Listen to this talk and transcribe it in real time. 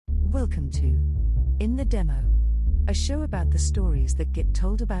Welcome to In the Demo, a show about the stories that get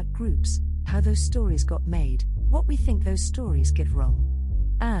told about groups, how those stories got made, what we think those stories get wrong,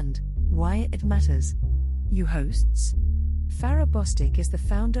 and why it matters. You hosts? Farah Bostic is the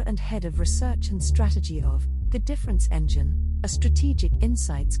founder and head of research and strategy of The Difference Engine, a strategic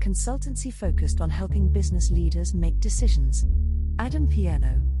insights consultancy focused on helping business leaders make decisions. Adam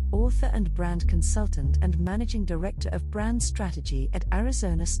Piano, author and brand consultant and managing director of brand strategy at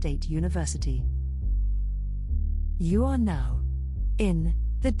Arizona State University. You are now in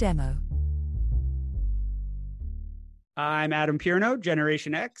the demo. I'm Adam Piano,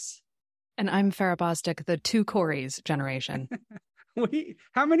 Generation X. And I'm Farah Bostic, the two Corys generation.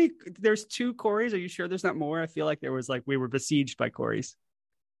 How many? There's two Corys. Are you sure there's not more? I feel like we were besieged by Corys.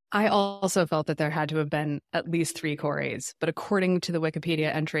 I also felt that there had to have been at least three Corys, but according to the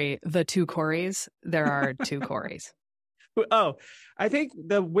Wikipedia entry, the two Corys, there are two Corys. Oh, I think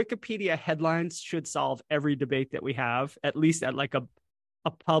the Wikipedia headlines should solve every debate that we have, at least at like a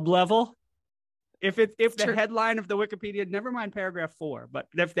pub level. If the headline of the Wikipedia, never mind paragraph 4, but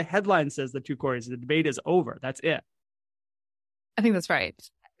if the headline says the two Corys, the debate is over. That's it. I think that's right.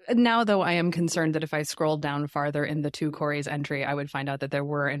 Now, though, I am concerned that if I scrolled down farther in the two Corys entry, I would find out that there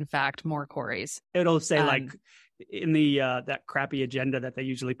were, in fact, more Corys. It'll say like in the that crappy agenda that they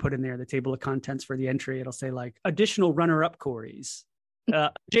usually put in there, the table of contents for the entry, it'll say like additional runner-up Corys,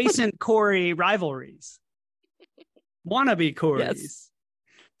 adjacent Cory rivalries, wannabe Corys. Yes.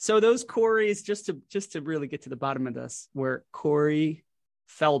 So those Corys, just to really get to the bottom of this, were Corey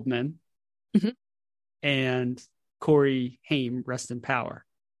Feldman and Corey Haim, rest in power.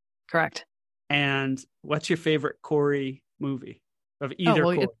 Sorry. And what's your favorite Corey movie of either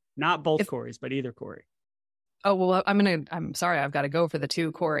Corey? Not both Corys, but either Corey. Oh, well, I'm sorry, I've got to go for the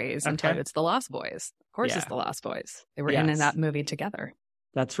two Corys and tell you it's The Lost Boys. Of course it's The Lost Boys. They were in that movie together.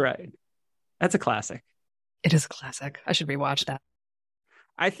 That's right. That's a classic. It is a classic. I should rewatch that.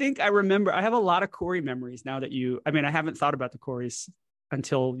 I think I remember, I have a lot of Corey memories now that I haven't thought about the Corys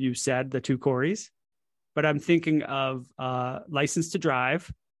until you said the two Corys, but I'm thinking of License to Drive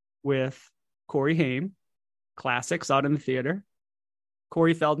with Corey Haim, classic, saw it in the theater.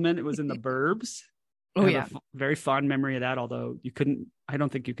 Corey Feldman, it was in The Burbs. Oh, yeah. Very fond memory of that, although I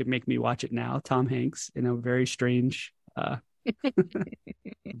don't think you could make me watch it now. Tom Hanks in a very strange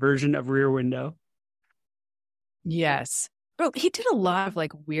version of Rear Window. Yes. Well, he did a lot of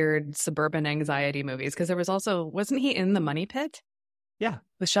like weird suburban anxiety movies because there was also, wasn't he in The Money Pit? Yeah.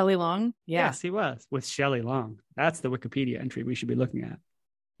 With Shelley Long? Yeah. Yes, he was with Shelley Long. That's the Wikipedia entry we should be looking at.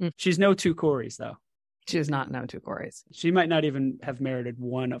 She's no two Corys, though. She is not no two Corys. She might not even have merited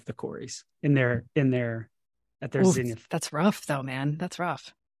one of the Corys at their zenith. That's rough, though, man. That's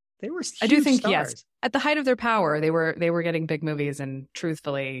rough. They were huge I do think, stars. yes, at the height of their power, they were getting big movies, and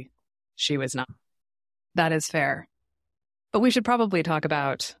truthfully, she was not. That is fair. But we should probably talk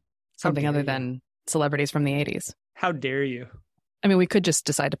about something other than celebrities from the 80s. How dare you? I mean, we could just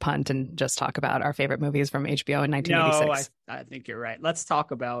decide to punt and just talk about our favorite movies from HBO in 1986. No, I think you're right. Let's talk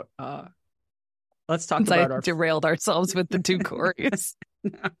about derailed ourselves with the two Corys.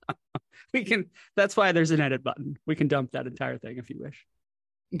 We can. That's why there's an edit button. We can dump that entire thing if you wish.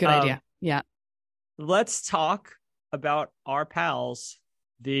 Good idea. Yeah. Let's talk about our pals,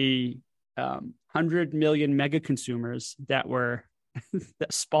 the 100 million mega consumers that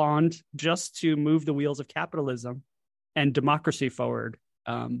spawned just to move the wheels of capitalism and democracy forward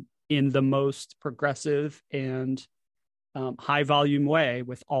in the most progressive and high volume way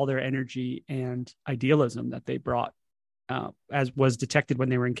with all their energy and idealism that they brought, as was detected when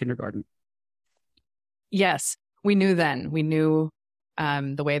they were in kindergarten. Yes, we knew then. We knew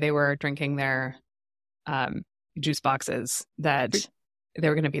the way they were drinking their juice boxes that they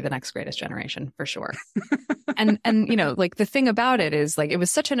were going to be the next greatest generation for sure. and like the thing about it is like, it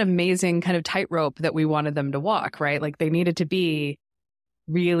was such an amazing kind of tightrope that we wanted them to walk, right? Like they needed to be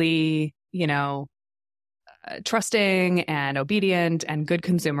really, trusting and obedient and good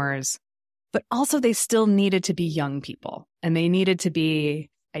consumers, but also they still needed to be young people and they needed to be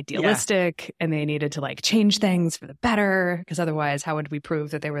idealistic and they needed to like change things for the better, because otherwise how would we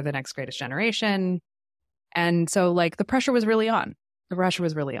prove that they were the next greatest generation? And so like the pressure was really on.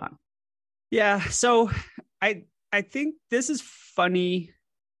 Yeah. So I think this is funny.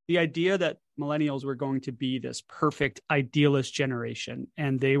 The idea that millennials were going to be this perfect idealist generation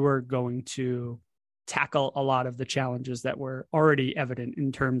and they were going to tackle a lot of the challenges that were already evident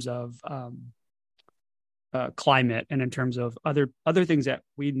in terms of climate and in terms of other things that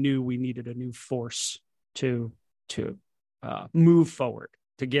we knew we needed a new force to move forward,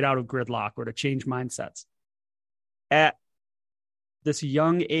 to get out of gridlock or to change mindsets. this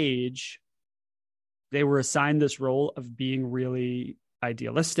young age, they were assigned this role of being really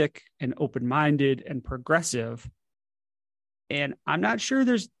idealistic and open-minded and progressive. And I'm not sure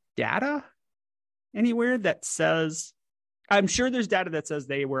there's data anywhere that says, I'm sure there's data that says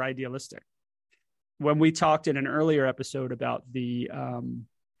they were idealistic. When we talked in an earlier episode about the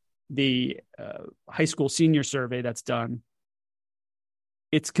high school senior survey that's done,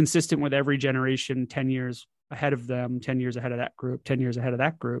 it's consistent with every generation, 10 years ahead of them, 10 years ahead of that group, 10 years ahead of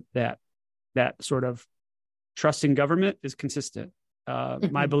that group, that sort of trust in government is consistent.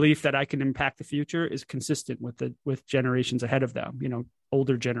 My belief that I can impact the future is consistent with generations ahead of them,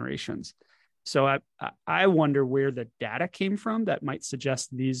 older generations. So I wonder where the data came from that might suggest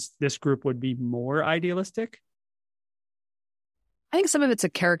this group would be more idealistic. I think some of it's a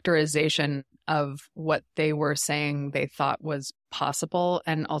characterization of what they were saying they thought was possible,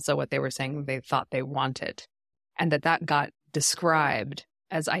 and also what they were saying they thought they wanted, and that got described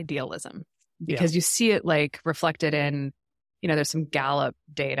as idealism, because you see it like reflected in, there's some Gallup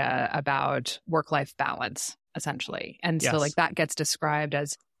data about work-life balance, essentially. And so like that gets described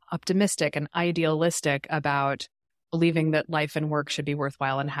as optimistic and idealistic about believing that life and work should be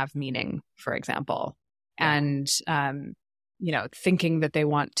worthwhile and have meaning, for example. And, thinking that they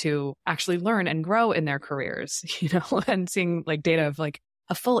want to actually learn and grow in their careers, and seeing like data of like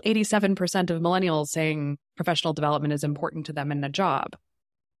a full 87% of millennials saying professional development is important to them in a job.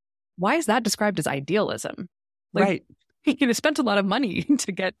 Why is that described as idealism? Right. Spent a lot of money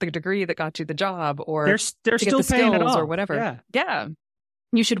to get the degree that got you the job, or they're to still get the paying it skills off, or whatever. Yeah.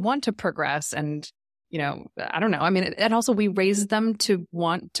 You should want to progress. And, I don't know. I mean, and also we raised them to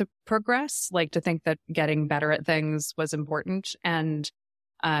want to progress, like to think that getting better at things was important, and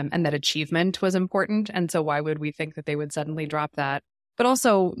that achievement was important. And so why would we think that they would suddenly drop that? But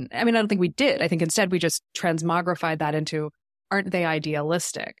also, I mean, I don't think we did. I think instead we just transmogrified that into, aren't they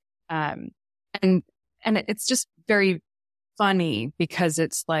idealistic? And it's just very funny, because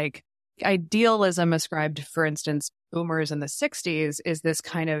it's like idealism ascribed, for instance, boomers in the 60s is this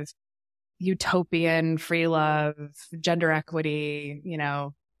kind of utopian free love, gender equity,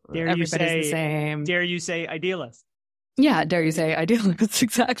 everybody's the same. Dare you say idealist? Yeah, dare you say idealists,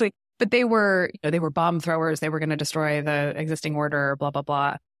 exactly. But they were bomb throwers. They were going to destroy the existing order, blah, blah,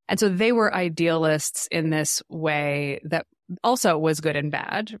 blah. And so they were idealists in this way that also was good and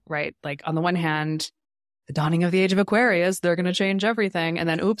bad, right? Like on the one hand, the dawning of the age of Aquarius, they're going to change everything. And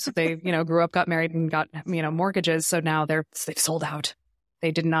then, oops, they, grew up, got married, and got, mortgages. So now they've sold out. They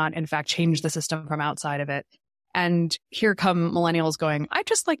did not, in fact, change the system from outside of it. And here come millennials going, I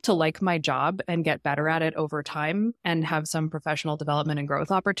just like to like my job and get better at it over time and have some professional development and growth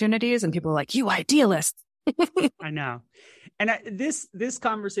opportunities. And people are like, you idealists. I know. And this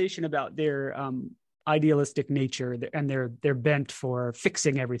conversation about their idealistic nature and their bent for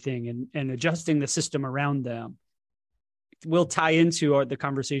fixing everything and adjusting the system around them will tie into the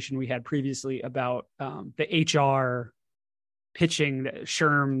conversation we had previously about the HR pitching,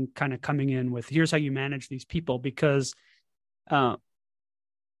 SHRM kind of coming in with, here's how you manage these people, because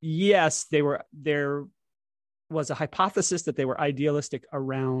yes, there was a hypothesis that they were idealistic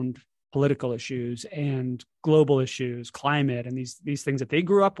around political issues and global issues, climate, and these things that they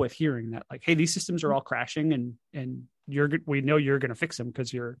grew up with hearing that, like, hey, these systems are all crashing, and we know you're going to fix them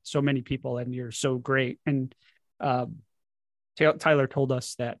because you're so many people and you're so great. And Tyler told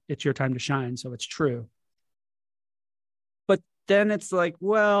us that it's your time to shine, so it's true. But then it's like,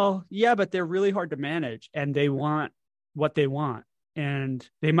 well, yeah, but they're really hard to manage, and they want what they want, and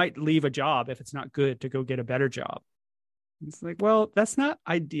they might leave a job if it's not good to go get a better job. It's like, well, that's not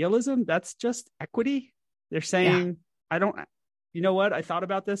idealism. That's just equity. They're saying, you know what? I thought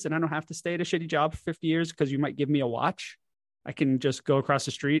about this, and I don't have to stay at a shitty job for 50 years because you might give me a watch. I can just go across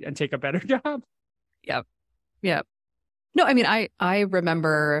the street and take a better job. Yep. No, I mean, I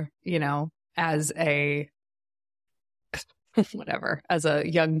remember, as a as a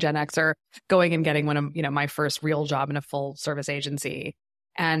young Gen Xer, going and getting one of, my first real job in a full service agency,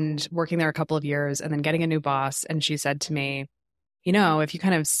 and working there a couple of years, and then getting a new boss. And she said to me, if you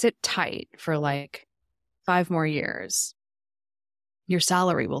kind of sit tight for like 5 more years, your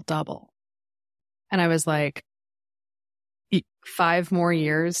salary will double. And I was like, 5 more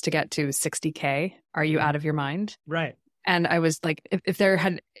years to get to 60K? Are you out of your mind? Right. And I was like,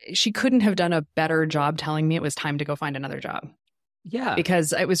 she couldn't have done a better job telling me it was time to go find another job. Yeah.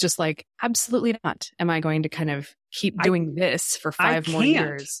 Because it was just like, absolutely not. Am I going to kind of keep doing this for 5 more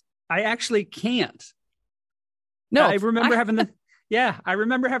years? I actually can't. No. I remember having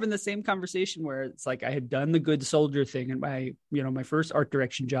the same conversation where it's like, I had done the good soldier thing in my first art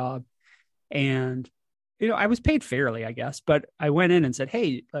direction job. And I was paid fairly, I guess, but I went in and said,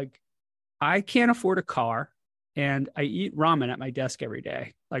 hey, like, I can't afford a car and I eat ramen at my desk every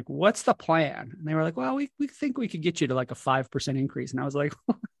day. Like, what's the plan? And they were like, well, we think we could get you to like a 5% increase. And I was like,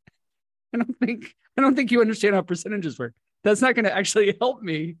 I don't think you understand how percentages work. That's not going to actually help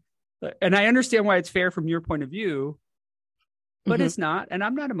me. And I understand why it's fair from your point of view, but it's not. And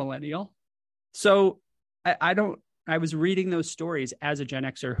I'm not a millennial. So I was reading those stories as a Gen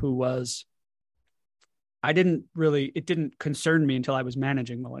Xer it didn't concern me until I was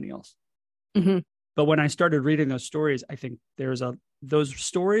managing millennials. Mm-hmm. But when I started reading those stories, I think those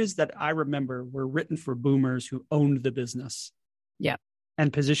stories that I remember were written for boomers who owned the business. Yeah.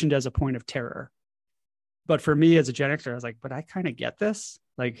 And positioned as a point of terror. But for me as a Gen Xer, I was like, but I kind of get this.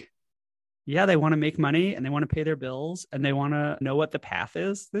 Like, yeah, they want to make money and they want to pay their bills and they want to know what the path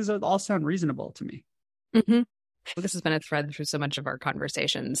is. These all sound reasonable to me. Mm-hmm. Well, this has been a thread through so much of our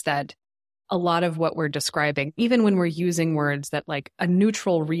conversations that a lot of what we're describing, even when we're using words that like a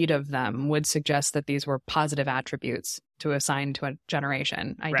neutral read of them would suggest that these were positive attributes to assign to a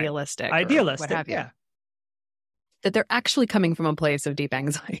generation, idealistic, what have you. Yeah. That they're actually coming from a place of deep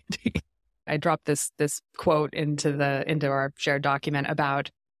anxiety. I dropped this quote into our shared document about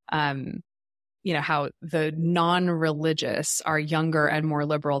how the non-religious are younger and more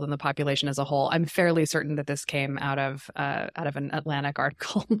liberal than the population as a whole. I'm fairly certain that this came out of an Atlantic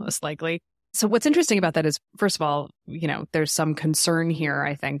article, most likely. So what's interesting about that is, first of all, there's some concern here,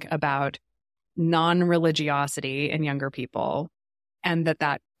 I think, about non-religiosity in younger people, and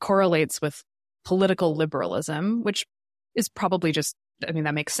that correlates with political liberalism, which is probably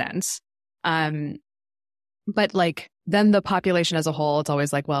that makes sense. But like, then the population as a whole, it's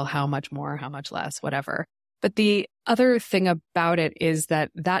always like, well, how much more, how much less, whatever. But the other thing about it is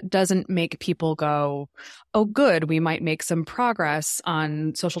that doesn't make people go, oh, good, we might make some progress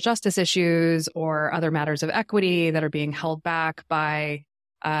on social justice issues or other matters of equity that are being held back by,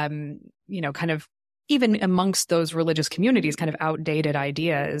 kind of even amongst those religious communities, kind of outdated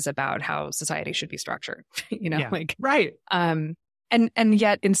ideas about how society should be structured, right. And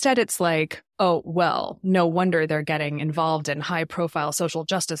yet instead it's like, oh, well, no wonder they're getting involved in high profile social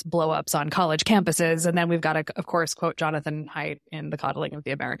justice blowups on college campuses. And then we've got to, of course, quote Jonathan Haidt in The Coddling of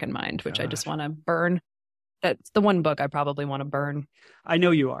the American Mind, which I just want to burn. That's the one book I probably want to burn. I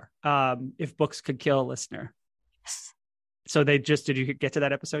know you are. If books could kill a listener. Yes. So did you get to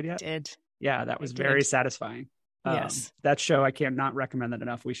that episode yet? Did. Yeah, that was very satisfying. Yes. That show, I cannot recommend that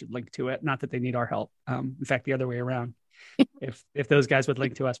enough. We should link to it. Not that they need our help. In fact, the other way around. If those guys would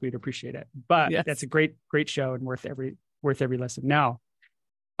link to us, we'd appreciate it. But yes, that's a great show and worth every listen. Now,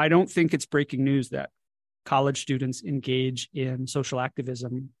 I don't think it's breaking news that college students engage in social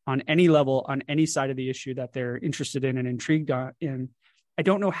activism on any level, on any side of the issue that they're interested in and intrigued in. I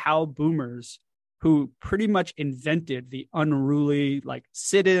don't know how boomers, who pretty much invented the unruly like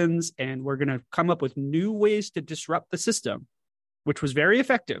sit-ins and we're going to come up with new ways to disrupt the system, which was very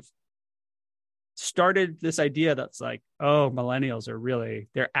effective, started this idea that's like, oh, millennials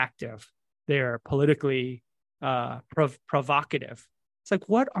they're active. They're politically provocative. It's like,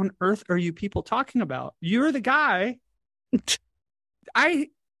 what on earth are you people talking about? You're the guy. It's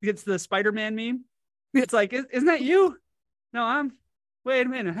the Spider-Man meme. It's like, isn't that you? No, wait a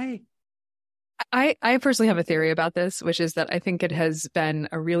minute. Hey. I personally have a theory about this, which is that I think it has been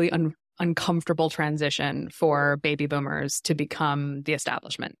a really uncomfortable transition for baby boomers to become the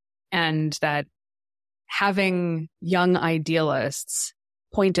establishment. And that having young idealists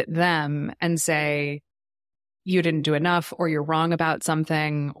point at them and say, you didn't do enough, or you're wrong about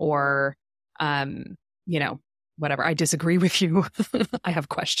something, or, whatever, I disagree with you. I have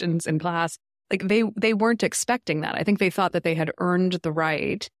questions in class. Like they weren't expecting that. I think they thought that they had earned the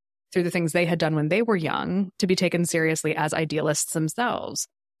right through the things they had done when they were young to be taken seriously as idealists themselves.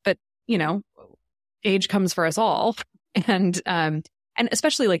 But, age comes for us all. And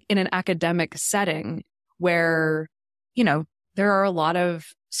especially like in an academic setting where, there are a lot of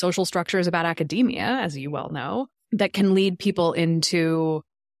social structures about academia, as you well know, that can lead people into,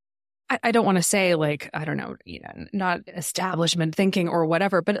 I don't want to say like, I don't know, not establishment thinking or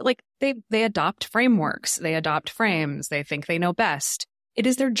whatever, but like they adopt frameworks, they adopt frames, they think they know best. It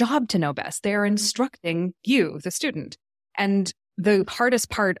is their job to know best. They are instructing you, the student. And the hardest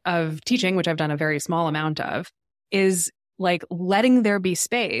part of teaching, which I've done a very small amount of, is like letting there be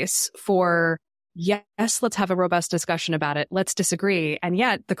space for, yes, let's have a robust discussion about it. Let's disagree. And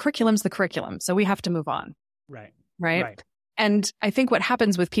yet the curriculum's the curriculum. So we have to move on. Right. And I think what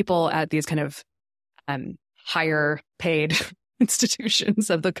happens with people at these kind of higher paid institutions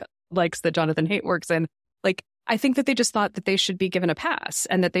of the likes that Jonathan Haidt works in, like, I think that they just thought that they should be given a pass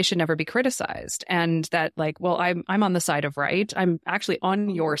and that they should never be criticized. And that like, well, I'm on the side of right. I'm actually on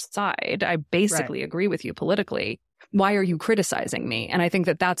your side. I basically agree with you politically. Why are you criticizing me? And I think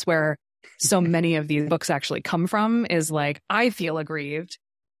that that's where so many of these books actually come from, is like, I feel aggrieved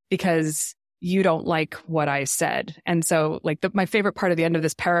because you don't like what I said. And so like my favorite part of the end of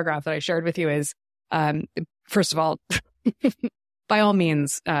this paragraph that I shared with you is, first of all, by all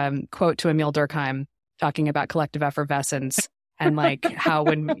means, quote to Emil Durkheim talking about collective effervescence and like how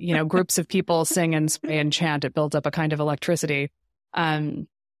when, you know, groups of people sing and sway and chant, it builds up a kind of electricity.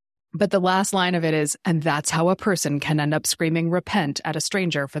 But the last line of it is, and that's how a person can end up screaming repent at a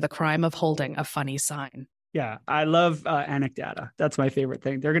stranger for the crime of holding a funny sign. Yeah, I love anecdata. That's my favorite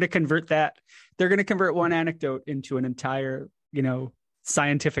thing. They're going to convert that. They're going to convert one anecdote into an entire, you know,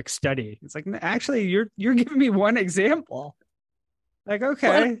 scientific study. It's like, actually, you're giving me one example. Like,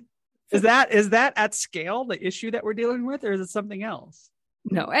 okay, is that at scale the issue that we're dealing with, or is it something else?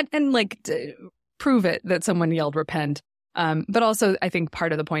 No, and like to prove it that someone yelled repent. But also, I think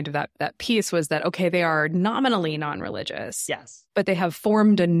part of the point of that piece was that, okay, they are nominally non-religious. Yes. But they have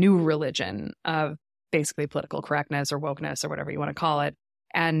formed a new religion of basically political correctness or wokeness or whatever you want to call it.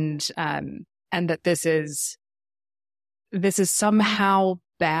 And that this is somehow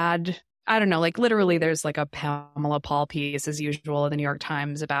bad. I don't know, like literally there's like a Pamela Paul piece as usual in the New York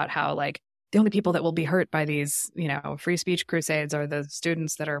Times about how like the only people that will be hurt by these, you know, free speech crusades are the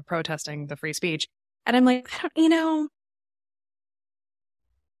students that are protesting the free speech. And I'm like, I don't,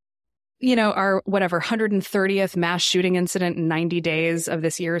 our whatever 130th mass shooting incident in 90 days of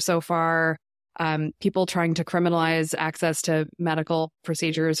this year so far, people trying to criminalize access to medical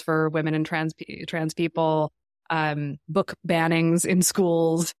procedures for women and trans people, book bannings in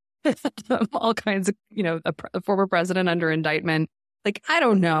schools, all kinds of, a former president under indictment. Like, I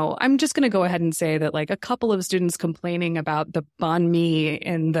don't know. I'm just going to go ahead and say that like a couple of students complaining about the banh mi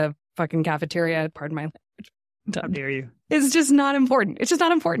in the fucking cafeteria, pardon my language. How dare you? It's just not important. It's just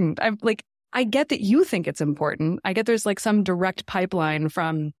not important. I get that you think it's important. I get there's like some direct pipeline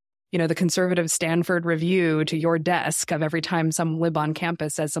from, the conservative Stanford Review to your desk of every time some lib on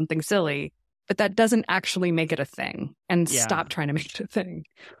campus says something silly, but that doesn't actually make it a thing. And stop trying to make it a thing.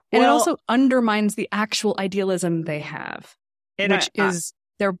 And it also undermines the actual idealism they have, which is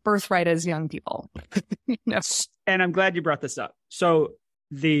their birthright as young people. And I'm glad you brought this up. So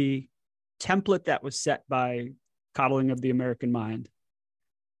the template that was set by Coddling of the American Mind,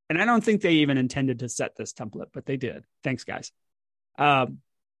 and I don't think they even intended to set this template, but they did. Thanks, guys.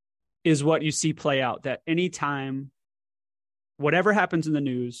 Is what you see play out, that anytime whatever happens in the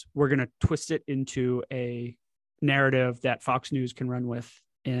news, we're going to twist it into a narrative that Fox News can run with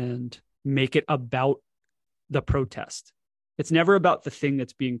and make it about the protest. It's never about the thing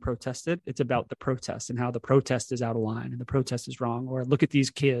that's being protested. It's about the protest and how the protest is out of line and the protest is wrong. Or look at these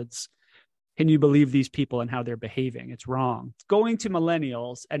kids. Can you believe these people and how they're behaving? It's wrong. It's going to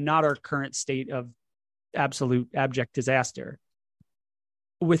millennials and not our current state of absolute abject disaster.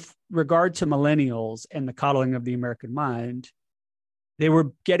 With regard to millennials and the coddling of the American mind, they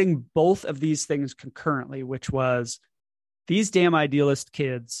were getting both of these things concurrently, which was these damn idealist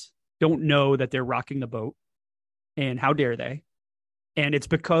kids don't know that they're rocking the boat. And how dare they? And it's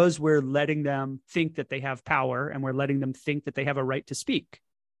because we're letting them think that they have power and we're letting them think that they have a right to speak.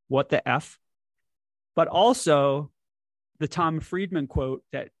 What the F? But also the Tom Friedman quote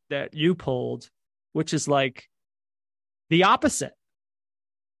that you pulled, which is like the opposite,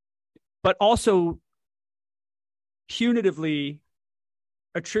 but also punitively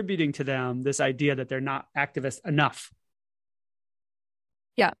attributing to them this idea that they're not activist enough.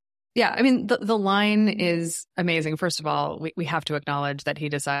 Yeah. Yeah. I mean, the line is amazing. First of all, we have to acknowledge that he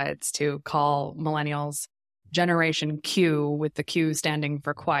decides to call millennials Generation Q, with the Q standing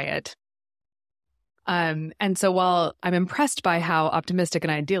for quiet. And so while I'm impressed by how optimistic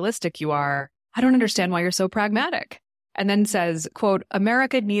and idealistic you are, I don't understand why you're so pragmatic. And then says, quote,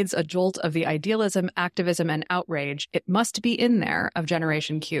 America needs a jolt of the idealism, activism, and outrage. It must be in there of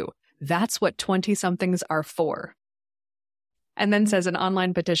Generation Q. That's what 20-somethings are for. And then says an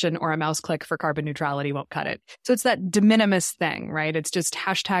online petition or a mouse click for carbon neutrality won't cut it. So it's that de minimis thing, right? It's just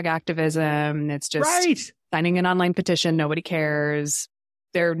hashtag activism. It's just signing an online petition. Nobody cares.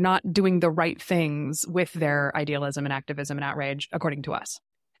 They're not doing the right things with their idealism and activism and outrage, according to us.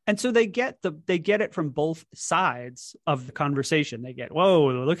 And so they get it from both sides of the conversation. They get, whoa,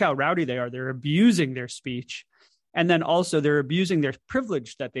 look how rowdy they are. They're abusing their speech. And then also they're abusing their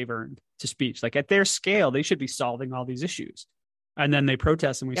privilege that they've earned to speech. Like at their scale, they should be solving all these issues. And then they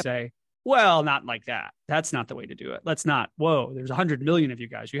protest and we say, well, not like that. That's not the way to do it. Let's not, whoa, there's 100 million of you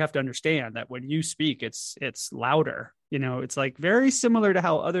guys. You have to understand that when you speak, it's louder. It's like very similar to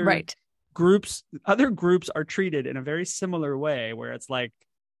how Right. groups are treated in a very similar way, where it's like,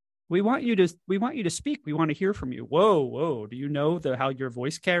 we want you to speak. We want to hear from you. Whoa. Do you know how your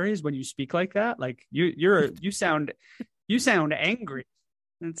voice carries when you speak like that? Like you sound angry.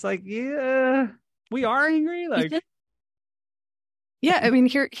 And it's like, yeah, we are angry. Like, yeah, I mean,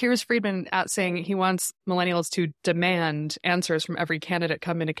 here's Friedman out saying he wants millennials to demand answers from every candidate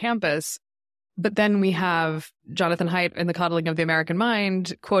coming to campus. But then we have Jonathan Haidt in The Coddling of the American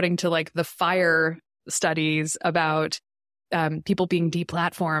Mind quoting to like the FIRE studies about people being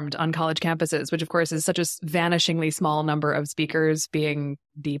deplatformed on college campuses, which of course is such a vanishingly small number of speakers being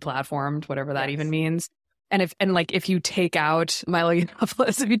deplatformed, whatever that even means. And if you take out Milo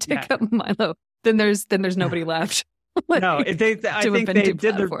Yiannopoulos, if you take out Milo, then there's nobody left. No, I think they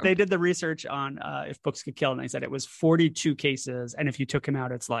did the research on if books could kill, and they said it was 42 cases, and if you took him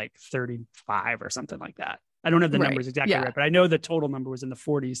out, it's like 35 or something like that. I don't have the numbers exactly right, but I know the total number was in the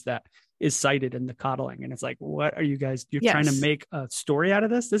 40s that is cited in The Coddling, and it's like, what are you guys? You're trying to make a story out of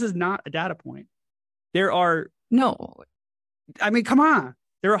this? This is not a data point. There are I mean, come on.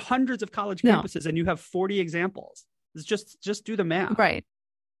 There are hundreds of college campuses, and you have 40 examples. It's just do the math, right?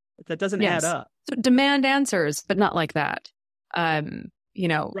 That doesn't add up. So demand answers, but not like that.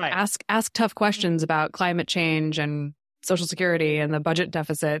 Ask tough questions about climate change and Social Security and the budget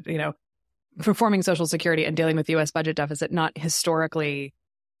deficit, reforming Social Security and dealing with the U.S. budget deficit, not historically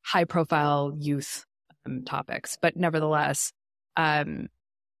high profile youth topics. But nevertheless, I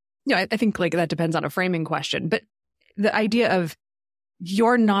think like that depends on a framing question. But the idea of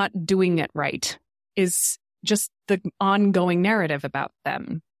you're not doing it right is just the ongoing narrative about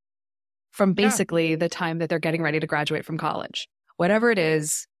them from basically the time that they're getting ready to graduate from college. Whatever it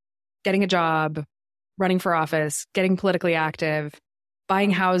is, getting a job, running for office, getting politically active, buying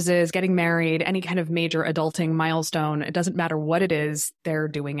houses, getting married, any kind of major adulting milestone, it doesn't matter what it is, they're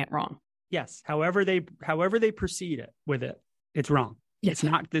doing it wrong. Yes. However they proceed with it, it's wrong. Yes.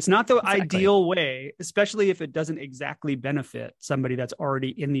 It's not the ideal way, especially if it doesn't exactly benefit somebody that's already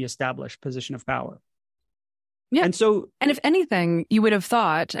in the established position of power. Yeah. And if anything, you would have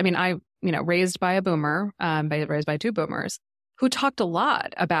thought, I mean, raised by a boomer, raised by two boomers who talked a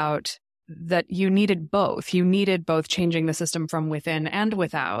lot about that you needed both. You needed both changing the system from within and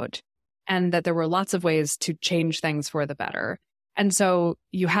without, and that there were lots of ways to change things for the better. And so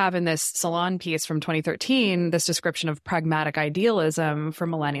you have in this Salon piece from 2013, this description of pragmatic idealism for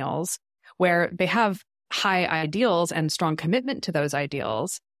millennials, where they have high ideals and strong commitment to those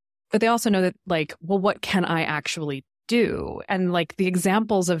ideals, but they also know that, like, well, what can I actually do? And like the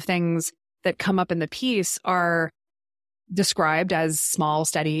examples of things that come up in the piece are described as small,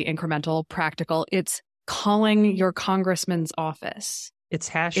 steady, incremental, practical. It's calling your congressman's office. It's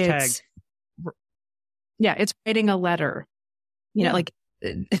hashtag. It's writing a letter.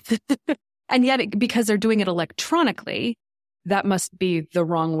 And yet because they're doing it electronically, that must be the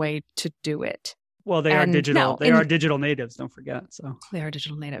wrong way to do it. Well, they are digital. They are digital natives. Don't forget. So they are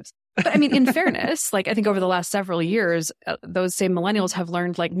digital natives. But I mean, in fairness, like I think over the last several years, those same millennials have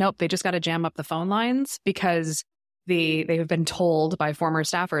learned, like, nope, they just got to jam up the phone lines because they have been told by former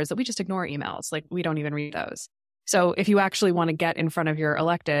staffers that we just ignore emails. Like, we don't even read those. So if you actually want to get in front of your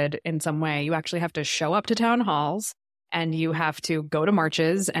elected in some way, you actually have to show up to town halls, and you have to go to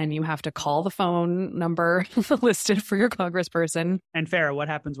marches, and you have to call the phone number listed for your congressperson. And Farrah, what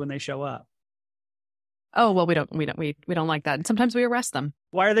happens when they show up? Oh, well, we don't like that. And sometimes we arrest them.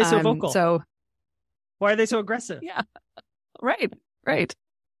 Why are they so vocal? So why are they so aggressive? Yeah. Right.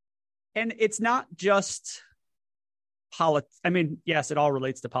 And it's not just politics. I mean, yes, it all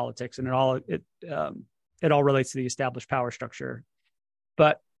relates to politics, and it all relates to the established power structure.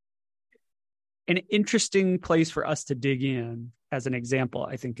 But an interesting place for us to dig in, as an example,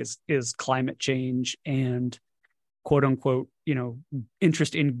 I think is climate change and quote unquote,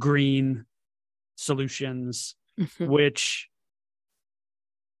 interest in green solutions, which,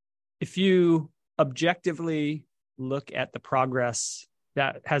 if you objectively look at the progress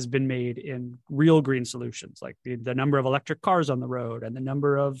that has been made in real green solutions, like the number of electric cars on the road and the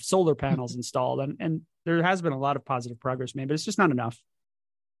number of solar panels installed, and there has been a lot of positive progress made, but it's just not enough.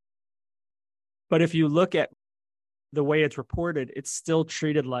 But if you look at the way it's reported, it's still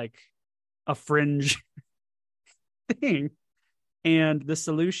treated like a fringe thing. And the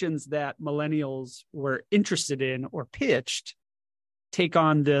solutions that millennials were interested in or pitched take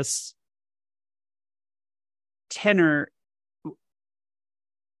on this tenor.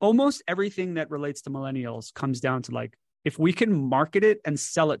 Almost everything that relates to millennials comes down to like If we can market it and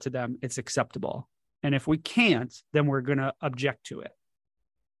sell it to them, it's acceptable. And if we can't, then we're going to object to it.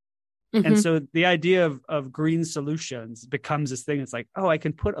 Mm-hmm. And so the idea of green solutions becomes this thing. It's like, oh, I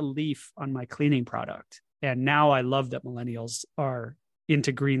can put a leaf on my cleaning product. And now I love that millennials are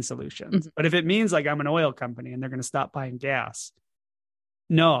into green solutions. Mm-hmm. But if it means like I'm an oil company and they're going to stop buying gas,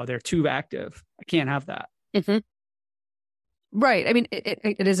 no, they're too active. I can't have that. Mm-hmm. Right. I mean,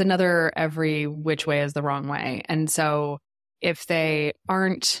 it is another every which way is the wrong way. And so if they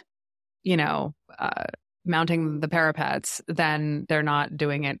aren't, mounting the parapets, then they're not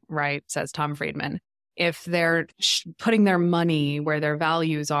doing it right, says Tom Friedman. If they're putting their money where their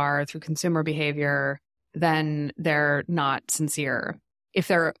values are through consumer behavior, then they're not sincere. If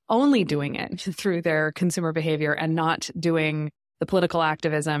they're only doing it through their consumer behavior and not doing the political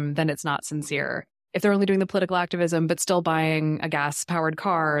activism, then it's not sincere. If they're only doing the political activism but still buying a gas-powered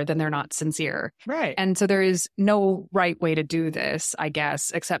car, then they're not sincere. Right. And so there is no right way to do this, I guess,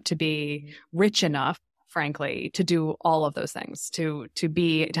 except to be rich enough, frankly, to do all of those things, to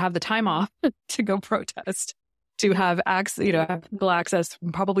have the time off to go protest, to have access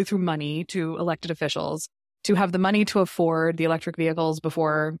probably through money to elected officials, to have the money to afford the electric vehicles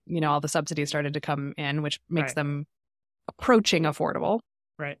before, all the subsidies started to come in, which makes them approaching affordable.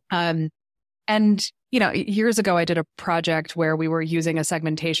 Right. And, years ago, I did a project where we were using a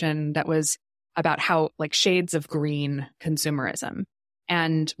segmentation that was about how like shades of green consumerism.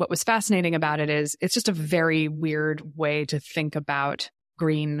 And what was fascinating about it is it's just a very weird way to think about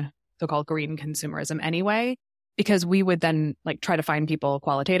so-called green consumerism anyway, because we would then like try to find people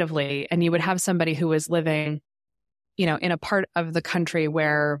qualitatively, and you would have somebody who is living, in a part of the country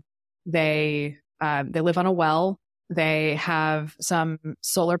where they live on a well. They have some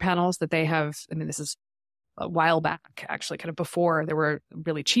solar panels that they have. I mean, this is a while back, actually, kind of before there were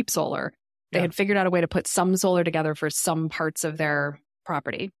really cheap solar. They had figured out a way to put some solar together for some parts of their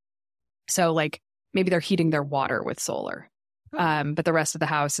property. So like maybe they're heating their water with solar, but the rest of the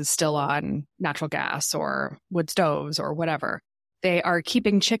house is still on natural gas or wood stoves or whatever. They are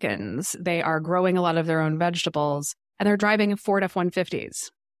keeping chickens. They are growing a lot of their own vegetables, and they're driving Ford F-150s.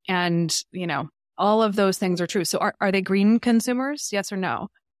 And, all of those things are true. So are they green consumers? Yes or no?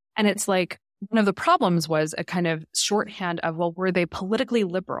 And it's like one of the problems was a kind of shorthand of, well, were they politically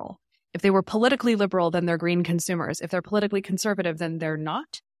liberal? If they were politically liberal, then they're green consumers. If they're politically conservative, then they're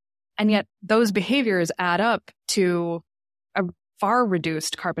not. And yet those behaviors add up to a far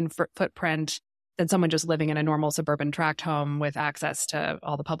reduced carbon footprint than someone just living in a normal suburban tract home with access to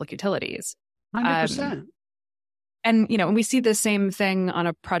all the public utilities. 100%. And, we see the same thing on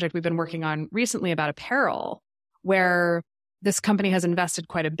a project we've been working on recently about apparel, where this company has invested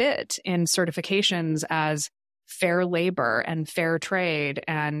quite a bit in certifications as fair labor and fair trade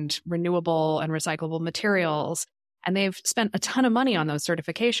and renewable and recyclable materials. And they've spent a ton of money on those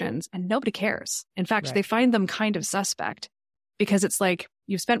certifications, and nobody cares. In fact, they find them kind of suspect, because it's like,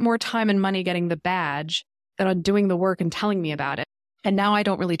 you've spent more time and money getting the badge than on doing the work and telling me about it. And now I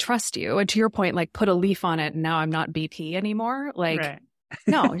don't really trust you. And to your point, like put a leaf on it and now I'm not BP anymore. Like,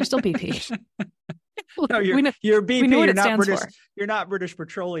 no, you're still BP. No, you're BP. You're not British. You're not British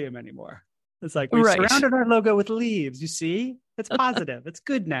Petroleum anymore. It's like we've surrounded our logo with leaves. You see, it's positive. It's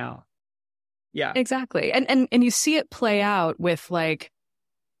good now. Yeah, exactly. And you see it play out with like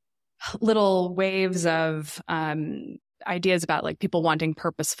little waves of ideas about like people wanting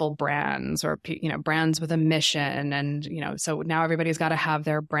purposeful brands or, brands with a mission. And, so now everybody's got to have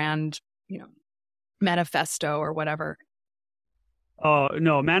their brand, manifesto or whatever. Oh,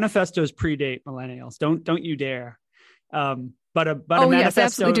 no, manifestos predate millennials. Don't you dare. But a manifesto, yes, they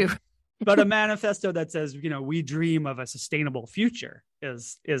absolutely do. But a manifesto that says, we dream of a sustainable future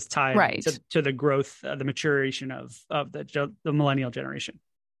is tied to the growth, the maturation of the millennial generation.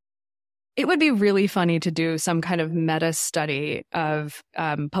 It would be really funny to do some kind of meta study of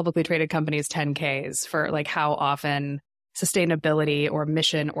publicly traded companies' 10Ks for like how often sustainability or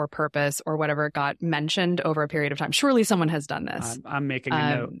mission or purpose or whatever got mentioned over a period of time. Surely someone has done this. I'm making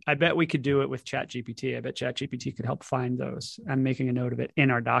a note. I bet we could do it with ChatGPT. I bet ChatGPT could help find those. I'm making a note of it in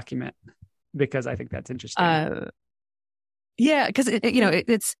our document because I think that's interesting. Yeah, because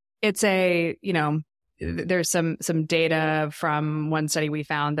it's a there's some data from one study we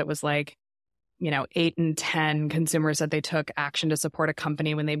found that was like, 8 in 10 consumers said they took action to support a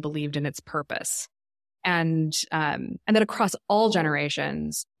company when they believed in its purpose. And that across all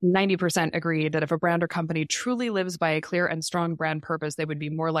generations, 90% agreed that if a brand or company truly lives by a clear and strong brand purpose, they would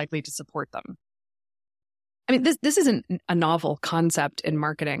be more likely to support them. I mean, this isn't a novel concept in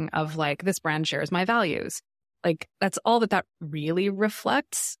marketing of like, this brand shares my values. Like, that's all that really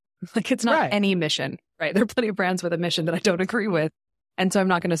reflects. Like it's not Right. any mission, right? There are plenty of brands with a mission that I don't agree with. And so I'm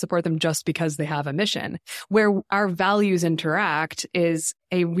not going to support them just because they have a mission. Where our values interact is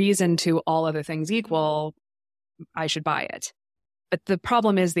a reason to all other things equal, I should buy it. But the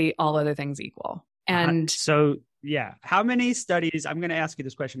problem is the all other things equal. And so, yeah, how many studies? I'm going to ask you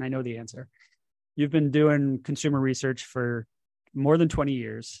this question. I know the answer. You've been doing consumer research for more than 20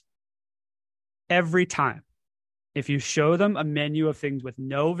 years. Every time, if you show them a menu of things with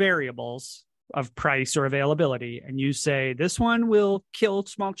no variables of price or availability, and you say, this one will kill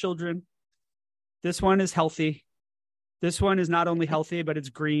small children, this one is healthy, this one is not only healthy, but it's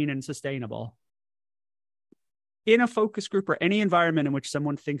green and sustainable. In a focus group or any environment in which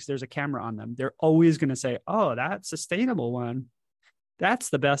someone thinks there's a camera on them, they're always going to say, oh, that sustainable one, that's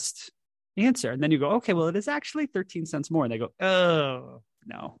the best answer. And then you go, okay, well, it is actually 13 cents more. And they go, oh,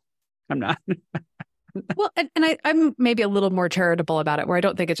 no, I'm not. well, and I'm maybe a little more charitable about it, where I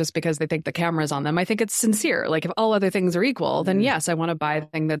don't think it's just because they think the camera's on them. I think it's sincere. Like if all other things are equal, then yes, I want to buy a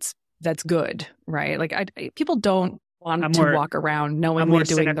thing that's good, right? Like people don't want to walk around knowing they're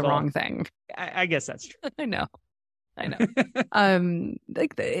doing cynical. The wrong thing. I guess that's true. I know.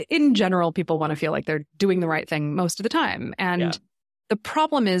 In general, people want to feel like they're doing the right thing most of the time. And the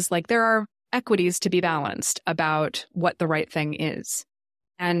problem is like there are equities to be balanced about what the right thing is.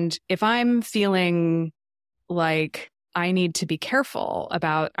 And if I'm feeling like I need to be careful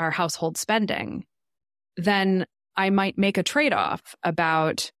about our household spending, then I might make a trade-off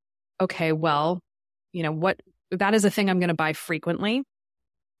about, okay, well, what that is a thing I'm going to buy frequently.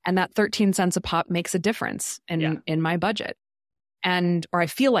 And that 13 cents a pop makes a difference in my budget. Or I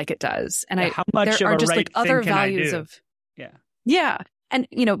feel like it does. And how much there of are a just right like other values of, Yeah. And,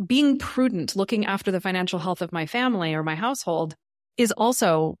 being prudent, looking after the financial health of my family or my household is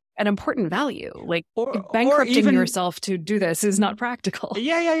also an important value. Like bankrupting yourself to do this is not practical.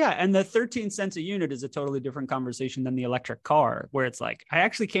 Yeah. And the 13 cents a unit is a totally different conversation than the electric car, where it's like, I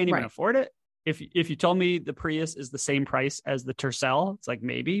actually can't even afford it. If you told me the Prius is the same price as the Tercel, it's like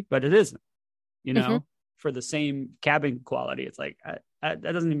maybe, but it isn't, for the same cabin quality. It's like, that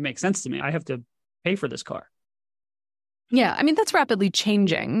doesn't even make sense to me. I have to pay for this car. Yeah. I mean, that's rapidly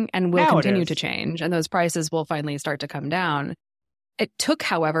changing and will continue to change. And those prices will finally start to come down. It took,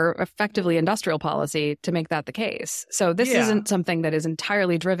 however, effectively industrial policy to make that the case. So this isn't something that is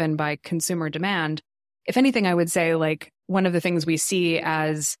entirely driven by consumer demand. If anything, I would say like one of the things we see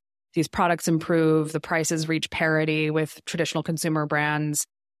as these products improve, the prices reach parity with traditional consumer brands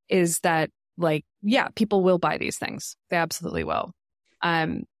is that people will buy these things. They absolutely will.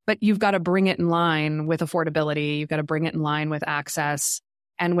 But you've got to bring it in line with affordability. You've got to bring it in line with access.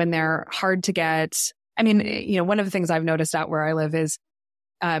 And when they're hard to get, I mean, one of the things I've noticed out where I live is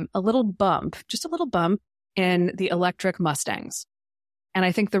just a little bump in the electric Mustangs. And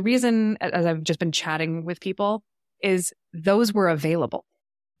I think the reason, as I've just been chatting with people, is those were available.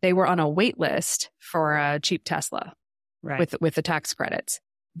 They were on a wait list for a cheap Tesla with the tax credits.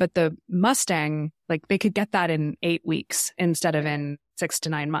 But the Mustang, they could get that in 8 weeks instead of in 6 to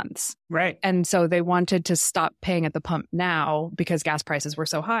 9 months. Right. And so they wanted to stop paying at the pump now because gas prices were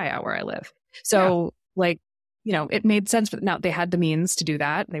so high out where I live. So it made sense for them. Now they had the means to do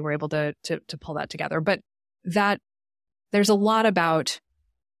that. They were able to pull that together. But there's a lot about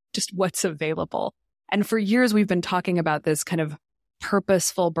just what's available. And for years, we've been talking about this kind of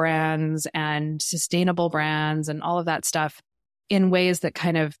purposeful brands and sustainable brands and all of that stuff in ways that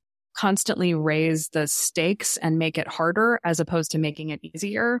kind of constantly raise the stakes and make it harder as opposed to making it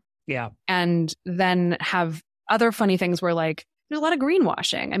easier. Yeah. And then have other funny things where there's a lot of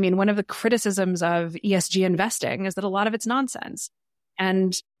greenwashing. I mean, one of the criticisms of ESG investing is that a lot of it's nonsense.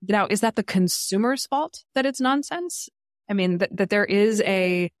 And now, is that the consumer's fault that it's nonsense? I mean, that there is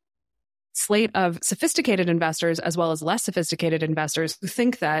a slate of sophisticated investors as well as less sophisticated investors who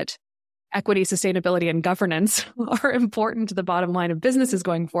think that equity, sustainability, and governance are important to the bottom line of businesses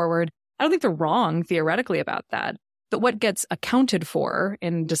going forward. I don't think they're wrong theoretically about that. But what gets accounted for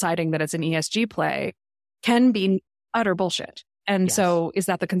in deciding that it's an ESG play can be utter bullshit. And so is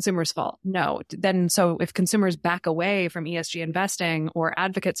that the consumer's fault? No. So if consumers back away from ESG investing or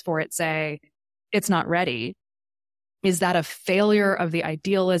advocates for it say it's not ready, is that a failure of the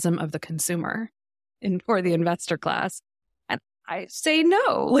idealism of the consumer or the investor class? And I say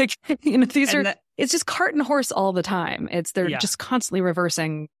no. It's just cart and horse all the time. They're just constantly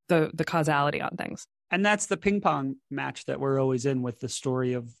reversing the causality on things. And that's the ping pong match that we're always in with the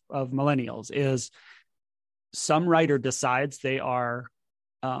story of millennials is some writer decides they are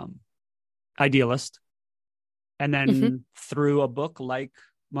idealist. And then through a book like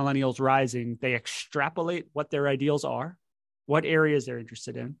Millennials Rising, they extrapolate what their ideals are, what areas they're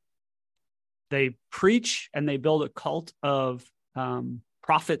interested in, They preach and they build a cult of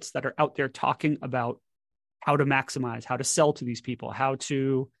prophets that are out there talking about how to maximize, how to sell to these people, how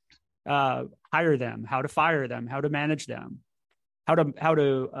to hire them, how to fire them, how to manage them, how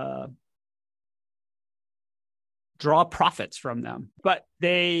to draw profits from them. But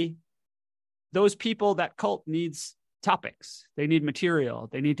those people, that cult needs topics. They need material.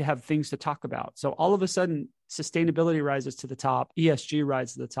 They need to have things to talk about. So all of a sudden, sustainability rises to the top, ESG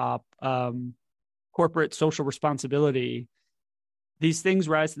rises to the top, corporate social responsibility. These things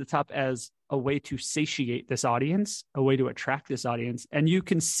rise to the top as a way to satiate this audience, a way to attract this audience. And you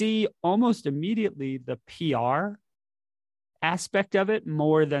can see almost immediately the PR aspect of it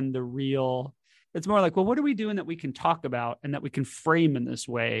more than the real. It's more like, well, what are we doing that we can talk about and that we can frame in this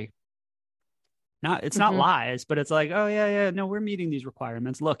way? It's not lies, but it's like, oh yeah, no, we're meeting these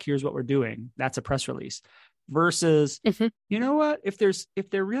requirements. Look, here's what we're doing. That's a press release. Versus, you know what? If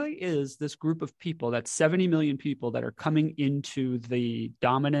there really is this group of people, that's 70 million people that are coming into the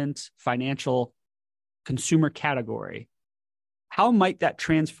dominant financial consumer category, how might that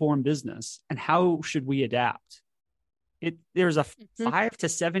transform business, and how should we adapt? There's a 5 to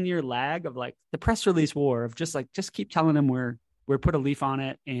 7 year lag of like the press release war of just keep telling them we're put a leaf on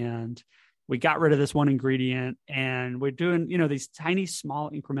it and we got rid of this one ingredient and we're doing, these tiny, small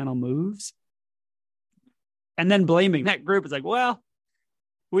incremental moves. And then blaming that group is like, well,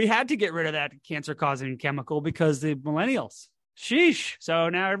 we had to get rid of that cancer causing chemical because the millennials, sheesh. So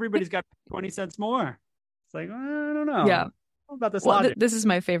now everybody's got 20 cents more. It's like, well, I don't know. Yeah. What about this logic? This is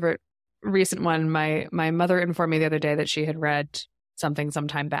my favorite recent one. My mother informed me the other day that she had read something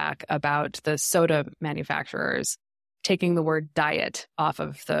sometime back about the soda manufacturers taking the word diet off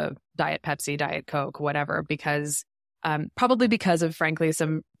of the Diet Pepsi, Diet Coke, whatever, because probably because of, frankly,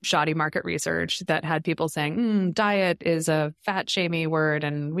 some shoddy market research that had people saying, diet is a fat shamey word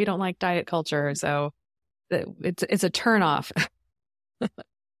and we don't like diet culture. So it's a turnoff.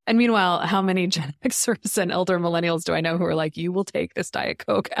 And meanwhile, how many Gen Xers and elder millennials do I know who are like, you will take this Diet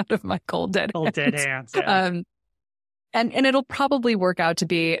Coke out of my cold dead hands. Yeah. And it'll probably work out to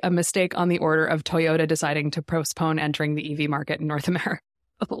be a mistake on the order of Toyota deciding to postpone entering the EV market in North America,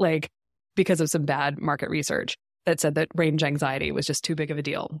 like because of some bad market research that said that range anxiety was just too big of a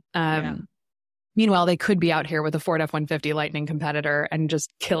deal. Meanwhile, they could be out here with a Ford F-150 Lightning competitor and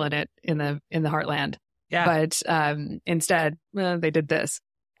just killing it in the heartland. Yeah. But instead, they did this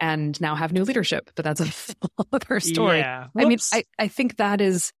and now have new leadership. But that's a whole other story. Yeah. I mean, I think that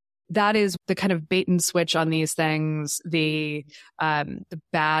is the kind of bait and switch on these things, the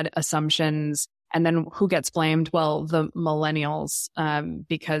bad assumptions. And then who gets blamed? Well, the millennials,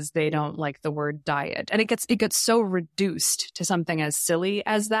 because they don't like the word diet. And it gets so reduced to something as silly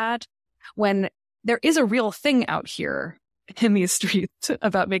as that, when there is a real thing out here in these streets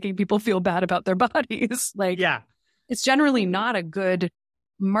about making people feel bad about their bodies. It's generally not a good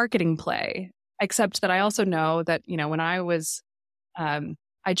marketing play, except that I also know that, when I was,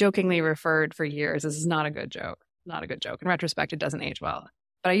 I jokingly referred for years, this is not a good joke. In retrospect, it doesn't age well.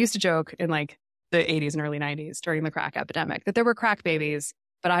 But I used to joke in the 80s and early 90s during the crack epidemic that there were crack babies,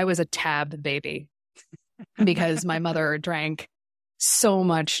 but I was a tab baby because my mother drank so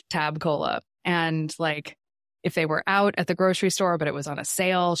much Tab Cola. And if they were out at the grocery store, but it was on a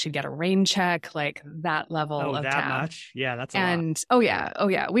sale, she'd get a rain check, that level of that Tab. Much? Yeah, that's a lot. Oh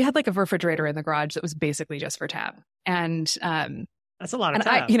yeah. We had a refrigerator in the garage that was basically just for Tab. And that's a lot of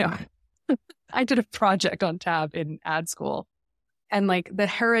Tab. I did a project on Tab in ad school. And the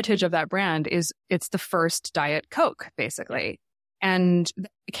heritage of that brand is it's the first Diet Coke, basically. And the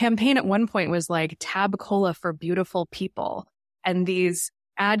campaign at one point was Tab Cola for beautiful people. And these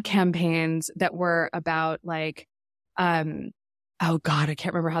ad campaigns that were about oh God, I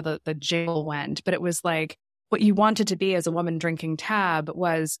can't remember how the jingle went, but it was what you wanted to be as a woman drinking Tab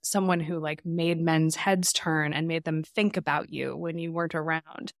was someone who made men's heads turn and made them think about you when you weren't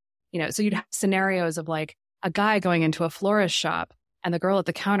around. So you'd have scenarios of a guy going into a florist shop and the girl at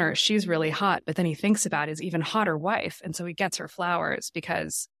the counter, she's really hot, but then he thinks about his even hotter wife. And so he gets her flowers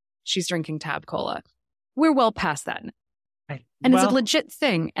because she's drinking Tab Cola. We're well past that. And it's a legit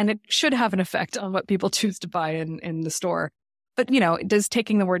thing. And it should have an effect on what people choose to buy in the store. But, does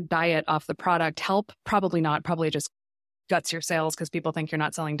taking the word diet off the product help? Probably not. Probably just guts your sales because people think you're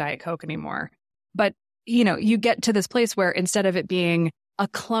not selling Diet Coke anymore. But, you get to this place where instead of it being a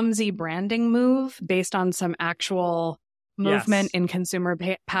clumsy branding move based on some actual movement in consumer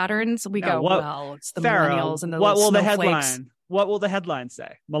patterns, we it's the millennials and the what will snowflakes. The headline? What will the headline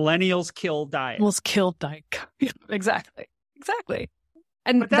say? Millennials kill diet. Millennials kill diet. Exactly.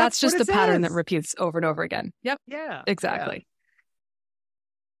 And that's just the pattern that repeats over and over again. Yep. Yeah. Exactly.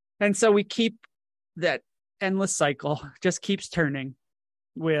 And so we keep that endless cycle, just keeps turning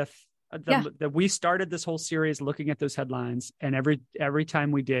with we started this whole series looking at those headlines, and every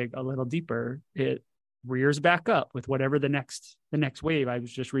time we dig a little deeper, it rears back up with whatever the next wave. I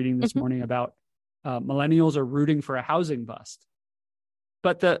was just reading this morning about millennials are rooting for a housing bust,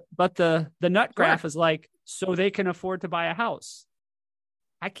 but the nut graph is like, so they can afford to buy a house.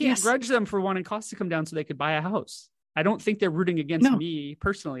 I can't grudge them for wanting costs to come down so they could buy a house. I don't think they're rooting against me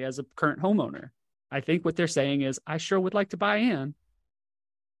personally as a current homeowner. I think what they're saying is, I sure would like to buy in.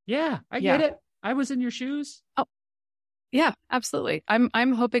 Yeah, I get it. I was in your shoes. Oh, yeah, absolutely.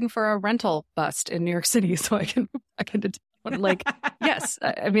 I'm hoping for a rental bust in New York City so I can like, yes.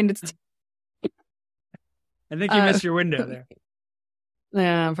 I mean, it's. I think you missed your window there.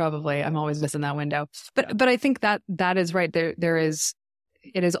 Yeah, probably. I'm always missing that window. But I think that is right.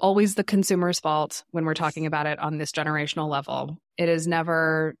 It is always the consumer's fault when we're talking about it on this generational level. It is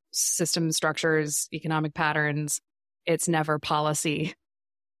never system structures, economic patterns. It's never policy.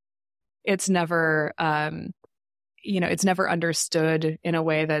 It's never, it's never understood in a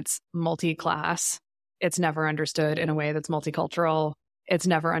way that's multi-class. It's never understood in a way that's multicultural. It's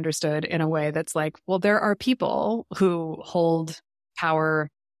never understood in a way that's like, well, there are people who hold power,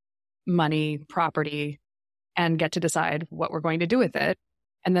 money, property, and get to decide what we're going to do with it.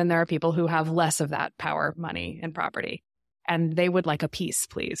 And then there are people who have less of that power, money, and property, and they would like a piece,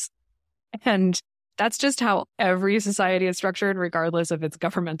 please. And that's just how every society is structured, regardless of its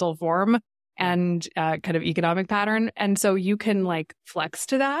governmental form and kind of economic pattern. And so you can like flex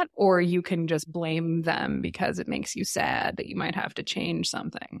to that, or you can just blame them because it makes you sad that you might have to change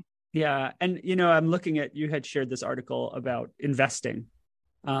something. Yeah. And, I'm looking at, you had shared this article about investing.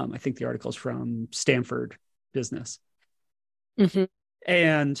 I think the article's from Stanford Business. Mm-hmm.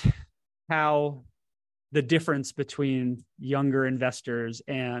 And how the difference between younger investors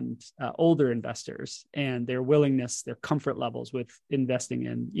and older investors and their willingness, their comfort levels with investing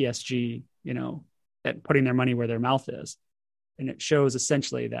in ESG, and putting their money where their mouth is. And it shows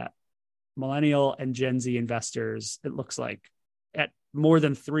essentially that millennial and Gen Z investors, it looks like at more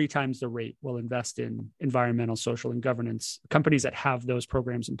than 3 times the rate, will invest in environmental, social, and governance companies that have those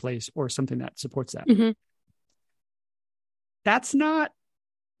programs in place or something that supports that. Mm-hmm. That's not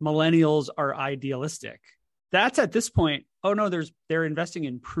millennials are idealistic. That's at this point, oh no, they're investing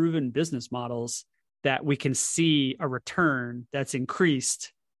in proven business models that we can see a return that's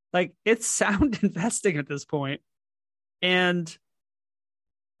increased. Like, it's sound investing at this point. And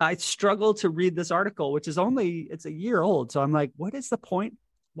I struggle to read this article, which is it's a year old. So I'm like, what is the point?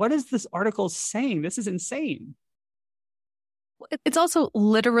 What is this article saying? This is insane. It's also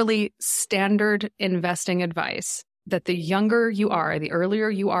literally standard investing advice that the younger you are, the earlier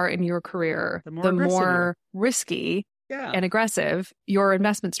you are in your career, the more risky and aggressive your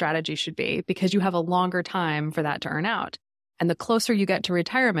investment strategy should be, because you have a longer time for that to earn out. And the closer you get to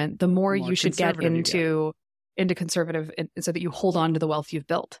retirement, the more you should get into conservative, so that you hold on to the wealth you've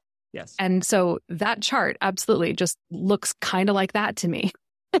built. Yes. And so that chart absolutely just looks kind of like that to me.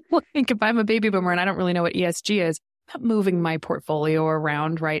 Like, if I'm a baby boomer and I don't really know what ESG is, I'm not moving my portfolio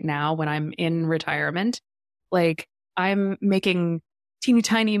around right now when I'm in retirement. Like, I'm making teeny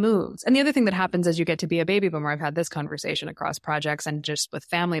tiny moves. And the other thing that happens as you get to be a baby boomer, I've had this conversation across projects and just with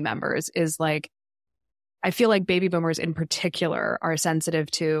family members, is like, I feel like baby boomers in particular are sensitive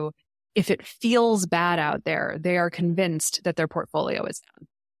to, if it feels bad out there, they are convinced that their portfolio is down.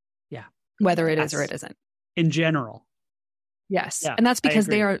 Yeah. Whether it is or it isn't. In general. Yes. Yeah, and that's because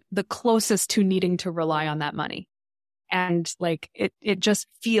they are the closest to needing to rely on that money. And like, it just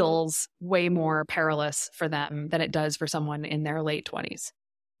feels way more perilous for them than it does for someone in their late 20s.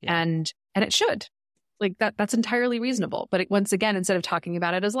 Yeah. And it should. Like, that's entirely reasonable. But once again, instead of talking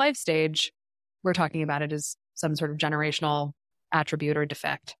about it as life stage, we're talking about it as some sort of generational attribute or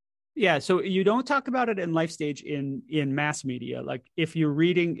defect. Yeah. So you don't talk about it in life stage in mass media. Like, if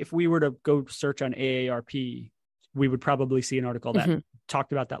we were to go search on AARP, we would probably see an article that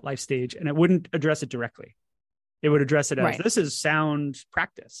talked about that life stage, and it wouldn't address it directly. It would address it as, this is sound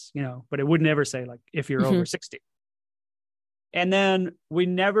practice, but it would never say, like, if you're over 60. And then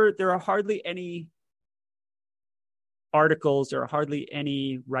there are hardly any articles, there are hardly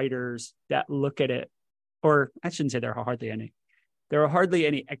any writers that look at it, or I shouldn't say there are hardly any. There are hardly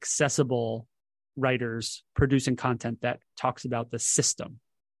any accessible writers producing content that talks about the system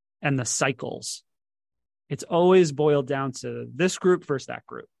and the cycles. It's always boiled down to this group versus that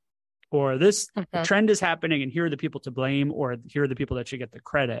group. Or this trend is happening and here are the people to blame, or here are the people that should get the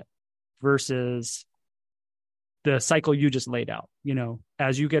credit, versus the cycle you just laid out.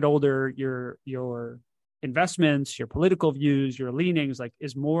 As you get older, your investments, your political views, your leanings, like,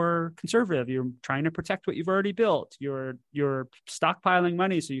 is more conservative. You're trying to protect what you've already built. You're stockpiling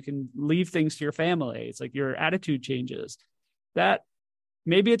money so you can leave things to your family. It's like your attitude changes. That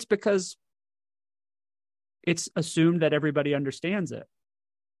maybe it's because it's assumed that everybody understands it.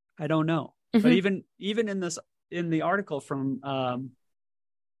 I don't know. Mm-hmm. But even in the article from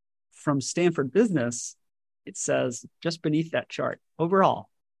Stanford Business, it says just beneath that chart, overall,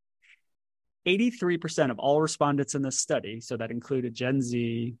 83% of all respondents in this study, so that included Gen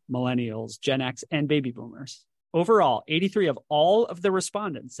Z, millennials, Gen X, and baby boomers. Overall, 83 of all of the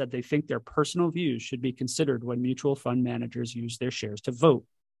respondents said they think their personal views should be considered when mutual fund managers use their shares to vote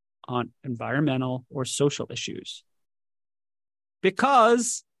on environmental or social issues.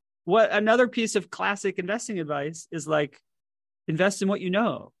 Because what another piece of classic investing advice is like, invest in what you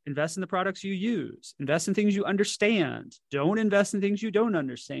know, invest in the products you use, invest in things you understand. Don't invest in things you don't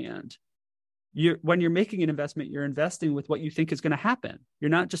understand. When you're making an investment, you're investing with what you think is going to happen. You're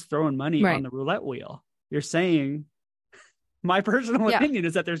not just throwing money on the roulette wheel. You're saying, my personal opinion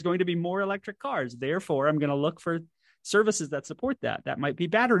is that there's going to be more electric cars. Therefore, I'm going to look for services that support that. That might be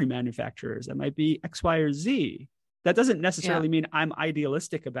battery manufacturers. That might be X, Y, or Z. That doesn't necessarily mean I'm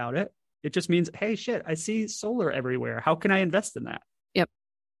idealistic about it. It just means, hey, shit, I see solar everywhere. How can I invest in that? Yep.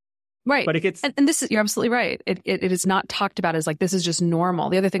 Right. But it gets, and this is, you're absolutely right. It is not talked about as like, this is just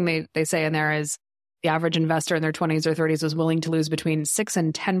normal. The other thing they say in there is the average investor in their 20s or 30s was willing to lose between 6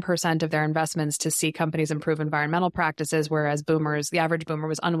 and 10% of their investments to see companies improve environmental practices, whereas the average boomer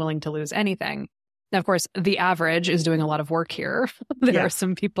was unwilling to lose anything. Now, of course, the average is doing a lot of work here. There are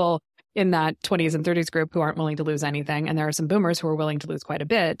some people in that 20s and 30s group who aren't willing to lose anything. And there are some boomers who are willing to lose quite a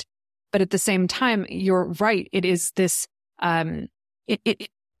bit. But at the same time, you're right. It is this,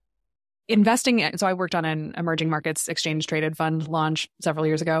 investing. So I worked on an emerging markets exchange traded fund launch several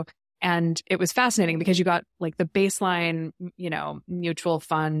years ago. And it was fascinating because you got like the baseline, mutual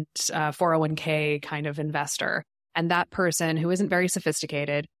fund, 401k kind of investor. And that person who isn't very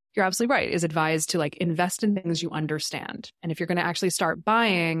sophisticated, you're absolutely right, is advised to like invest in things you understand. And if you're going to actually start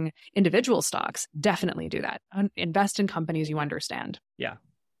buying individual stocks, definitely do that. Invest in companies you understand. Yeah.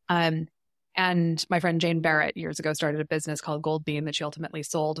 And my friend Jane Barrett years ago started a business called Gold Bean that she ultimately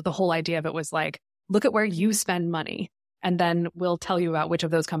sold. The whole idea of it was like, look at where you spend money, and then we'll tell you about which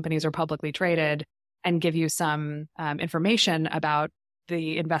of those companies are publicly traded and give you some information about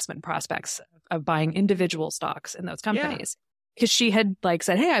the investment prospects of buying individual stocks in those companies. Because she had like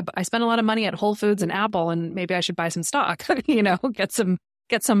said, hey, I spent a lot of money at Whole Foods and Apple, and maybe I should buy some stock, get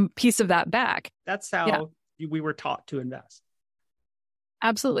some piece of that back. That's how we were taught to invest.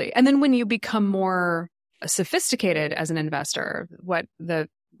 Absolutely. And then when you become more sophisticated as an investor, what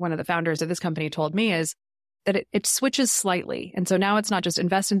one of the founders of this company told me is that it switches slightly. And so now it's not just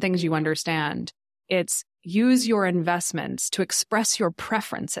invest in things you understand. It's use your investments to express your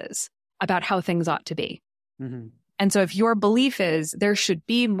preferences about how things ought to be. Mm-hmm. And so if your belief is there should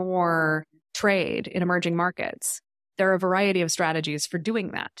be more trade in emerging markets, there are a variety of strategies for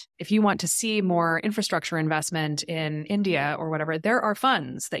doing that. If you want to see more infrastructure investment in India or whatever, there are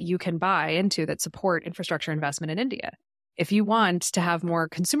funds that you can buy into that support infrastructure investment in India. If you want to have more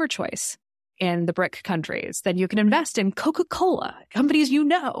consumer choice in the BRIC countries, then you can invest in Coca-Cola, companies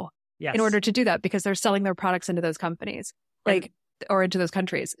in order to do that because they're selling their products into those companies, or into those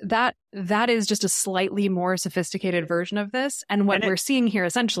countries. That is just a slightly more sophisticated version of this. And what we're seeing here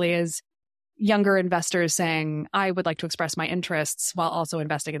essentially is younger investors saying, I would like to express my interests while also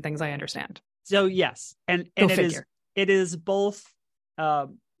investing in things I understand. So yes, and it is both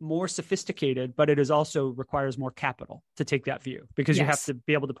more sophisticated, but it is also requires more capital to take that view because you have to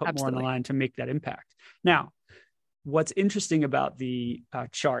be able to put more on the line to make that impact. Now, what's interesting about the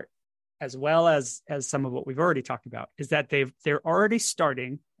chart, as well as some of what we've already talked about, is that they're already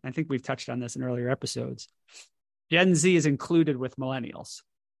starting. I think we've touched on this in earlier episodes. Gen Z is included with millennials.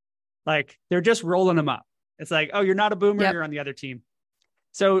 Like they're just rolling them up. It's like, oh, you're not a boomer, you're on the other team.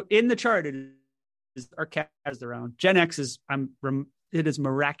 So in the chart, it is our cat has their own. Gen X is it is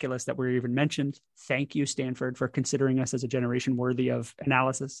miraculous that we're even mentioned. Thank you, Stanford, for considering us as a generation worthy of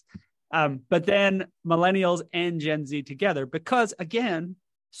analysis. But then millennials and Gen Z together, because again,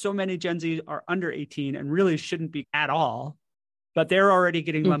 so many Gen Z are under 18 and really shouldn't be at all. But they're already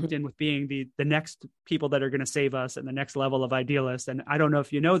getting lumped in with being the next people that are going to save us and the next level of idealists. And I don't know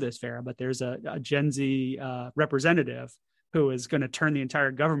if you know this, Farah, but there's a Gen Z representative who is going to turn the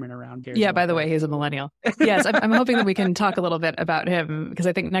entire government around. Yeah, by the way, he's a millennial. Yes, I'm hoping that we can talk a little bit about him because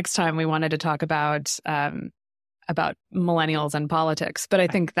I think next time we wanted to talk about millennials and politics. But I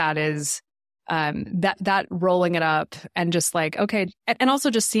think that is That rolling it up and just like, okay. And also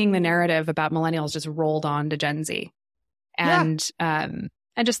just seeing the narrative about millennials just rolled on to Gen Z and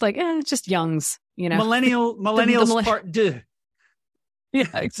just like, it's just youngs, you know, millennials part deux. Yeah,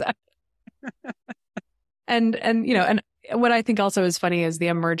 exactly. and, you know, and what I think also is funny is the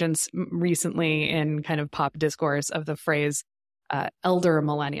emergence recently in kind of pop discourse of the phrase elder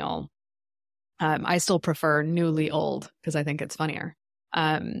millennial. I still prefer newly old because I think it's funnier.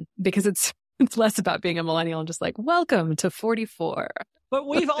 Because it's less about being a millennial and just like, welcome to 44. But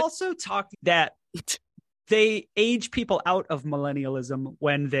we've also talked that they age people out of millennialism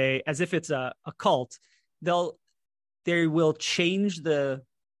when they, as if it's a cult, they will change the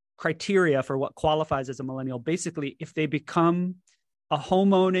criteria for what qualifies as a millennial. Basically, if they become a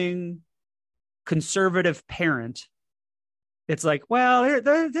homeowning conservative parent, it's like, well,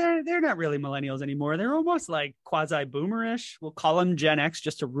 they're not really millennials anymore. They're almost like quasi boomerish. We'll call them Gen X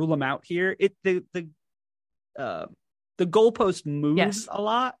just to rule them out here. The goalpost moves a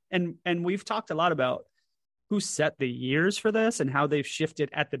lot, and we've talked a lot about who set the years for this and how they've shifted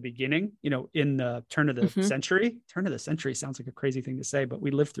at the beginning. You know, in the turn of the century. Turn of the century sounds like a crazy thing to say, but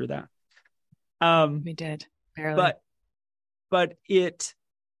we lived through that. We did barely, but it.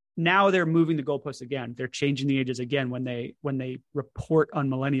 Now they're moving the goalposts again. They're changing the ages again. When they report on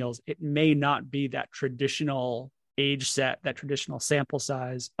millennials, it may not be that traditional age set, that traditional sample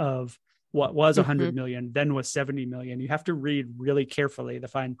size of what was 100 million, then was 70 million. You have to read really carefully the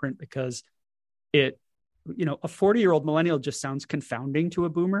fine print because a 40-year-old millennial just sounds confounding to a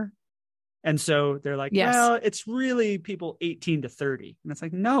boomer. And so they're like, well, it's really people 18 to 30. And it's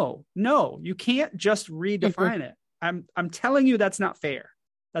like, no, you can't just redefine it. I'm telling you, that's not fair.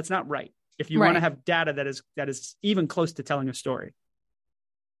 That's not right. If you want to have data that is even close to telling a story.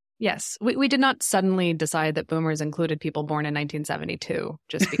 Yes. We did not suddenly decide that boomers included people born in 1972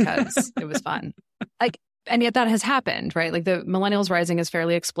 just because it was fun. And yet that has happened, right? Like the millennials rising is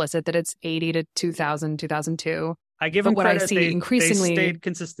fairly explicit that it's 80 to 2000, 2002. I give them credit. I see increasingly, they stayed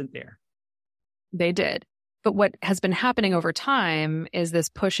consistent there. They did. But what has been happening over time is this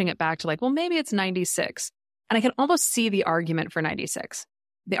pushing it back to like, well, maybe it's 96. And I can almost see the argument for 96.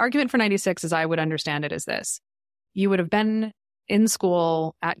 The argument for 96, as I would understand it, is this. You would have been in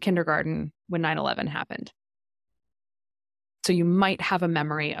school at kindergarten when 9/11 happened. So you might have a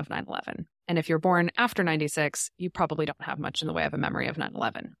memory of 9/11. And if you're born after 96, you probably don't have much in the way of a memory of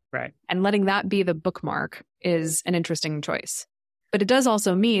 9/11. Right. And letting that be the bookmark is an interesting choice. But it does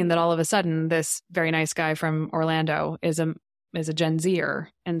also mean that all of a sudden, this very nice guy from Orlando is a Gen Zer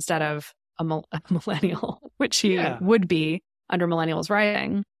instead of a millennial, which he would be under millennials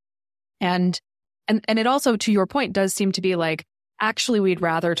writing. And it also, to your point, does seem to be like, actually, we'd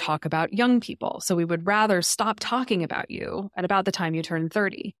rather talk about young people. So we would rather stop talking about you at about the time you turn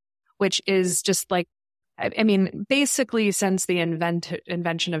 30, which is just like, I mean, basically since the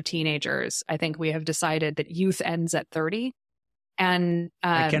invention of teenagers, I think we have decided that youth ends at 30. And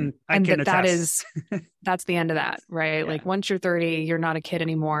I can that's the end of that, right? Yeah. Like once you're 30, you're not a kid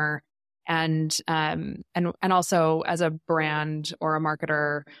anymore. And also as a brand or a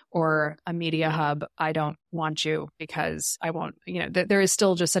marketer or a media hub, I don't want you because I won't, there is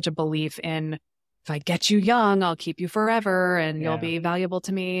still just such a belief in if I get you young, I'll keep you forever and you'll be valuable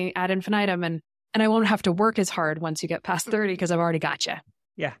to me ad infinitum. And I won't have to work as hard once you get past 30 because I've already got you.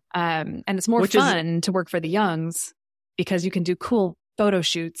 Yeah. And it's more fun to work for the youngs because you can do cool photo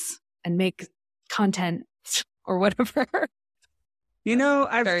shoots and make content or whatever.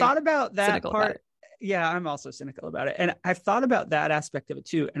 I've thought about that part. Yeah, I'm also cynical about it. And I've thought about that aspect of it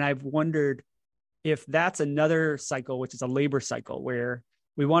too. And I've wondered if that's another cycle, which is a labor cycle where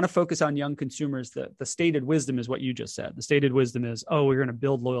we want to focus on young consumers. The stated wisdom is what you just said. The stated wisdom is, we're going to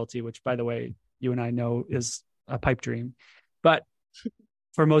build loyalty, which by the way, you and I know is a pipe dream, but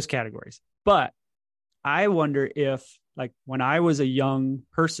for most categories. But I wonder if, like when I was a young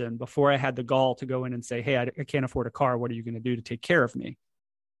person, before I had the gall to go in and say, hey, I can't afford a car. What are you going to do to take care of me?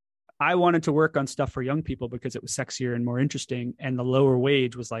 I wanted to work on stuff for young people because it was sexier and more interesting. And the lower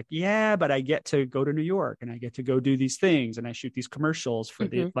wage was like, yeah, but I get to go to New York and I get to go do these things. And I shoot these commercials for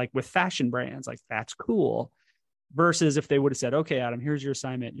with fashion brands. Like that's cool. Versus if they would have said, okay, Adam, here's your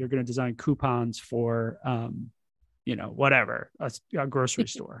assignment. You're going to design coupons for, whatever, a grocery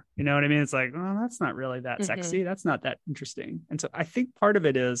store. You know what I mean? It's like, well, that's not really that sexy. That's not that interesting. And so I think part of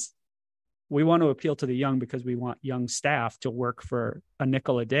it is we want to appeal to the young because we want young staff to work for a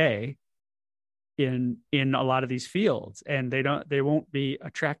nickel a day in a lot of these fields. And they won't be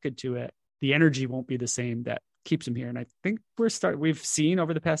attracted to it. The energy won't be the same that keeps them here. And I think we've seen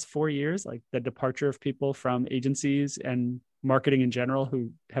over the past 4 years, like the departure of people from agencies and marketing in general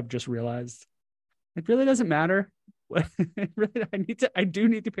who have just realized It really doesn't matter. I do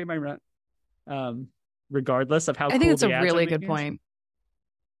need to pay my rent, regardless of how I think cool it's a the ads really are good making point.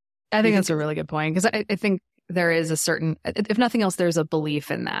 I think that's a really good point because I think there is a certain, if nothing else, there's a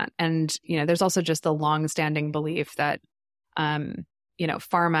belief in that. And, there's also just the long-standing belief that,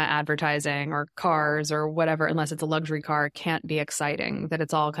 pharma advertising or cars or whatever, unless it's a luxury car, can't be exciting, that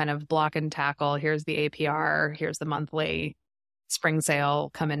it's all kind of block and tackle. Here's the APR, here's the monthly spring sale,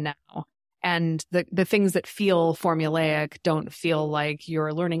 come in now. And the things that feel formulaic don't feel like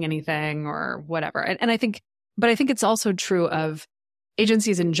you're learning anything or whatever. And I think it's also true of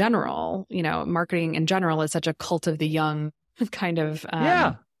agencies in general. Marketing in general is such a cult of the young kind of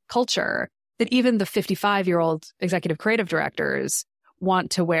culture that even the 55-year-old executive creative directors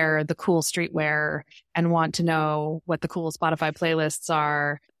want to wear the cool streetwear and want to know what the cool Spotify playlists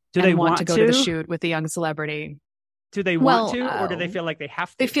are. Do they want to go to the shoot with the young celebrity? Do they want to, or do they feel like they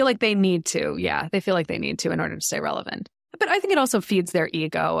have to? They feel like they need to. Yeah, they feel like they need to in order to stay relevant. But I think it also feeds their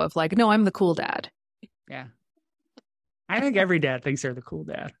ego of like, no, I'm the cool dad. Yeah. I think every dad thinks they're the cool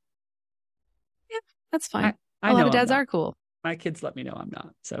dad. Yeah, that's fine. I a lot know of dads are cool. My kids let me know I'm not,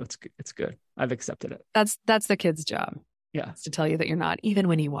 so it's good. I've accepted it. That's the kid's job. Yeah, to tell you that you're not, even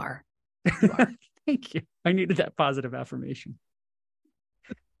when you are. You are. Thank you. I needed that positive affirmation.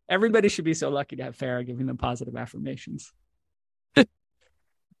 Everybody should be so lucky to have Farrah giving them positive affirmations.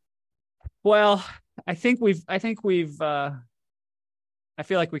 Well, I feel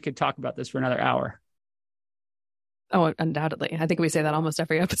like we could talk about this for another hour. Oh, undoubtedly. I think we say that almost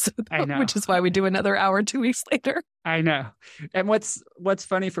every episode, though, I know. Which is why we do another hour 2 weeks later. I know. And what's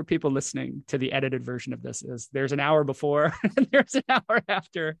funny for people listening to the edited version of this is there's an hour before and there's an hour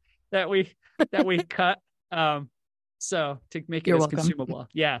after that we cut. So to make it welcome. Consumable.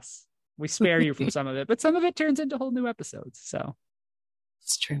 Yes. We spare you from some of it, but some of it turns into whole new episodes. So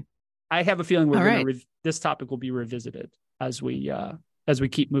it's true. I have a feeling this topic will be revisited as we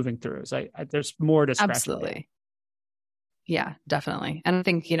keep moving through. So there's more to scratch. Absolutely. Yeah, definitely. And I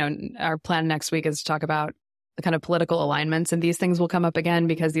think, our plan next week is to talk about the kind of political alignments, and these things will come up again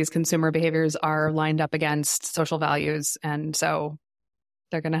because these consumer behaviors are lined up against social values. And so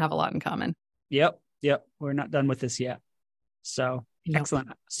they're going to have a lot in common. Yep. We're not done with this yet. So Excellent.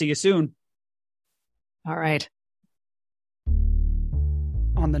 See you soon. All right.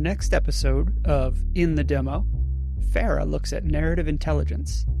 On the next episode of In the Demo, Farrah looks at narrative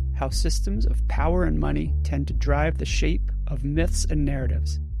intelligence, how systems of power and money tend to drive the shape of myths and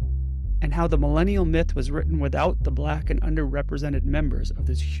narratives, and how the millennial myth was written without the Black and underrepresented members of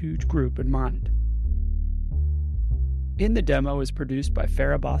this huge group in mind. In the Demo is produced by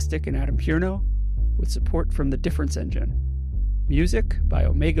Farrah Bostic and Adam Purno, with support from the Difference Engine. Music by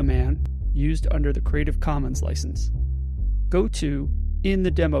Omega Man, used under the Creative Commons license. Go to In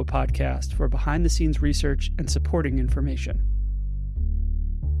the Demo podcast for behind-the-scenes research and supporting information.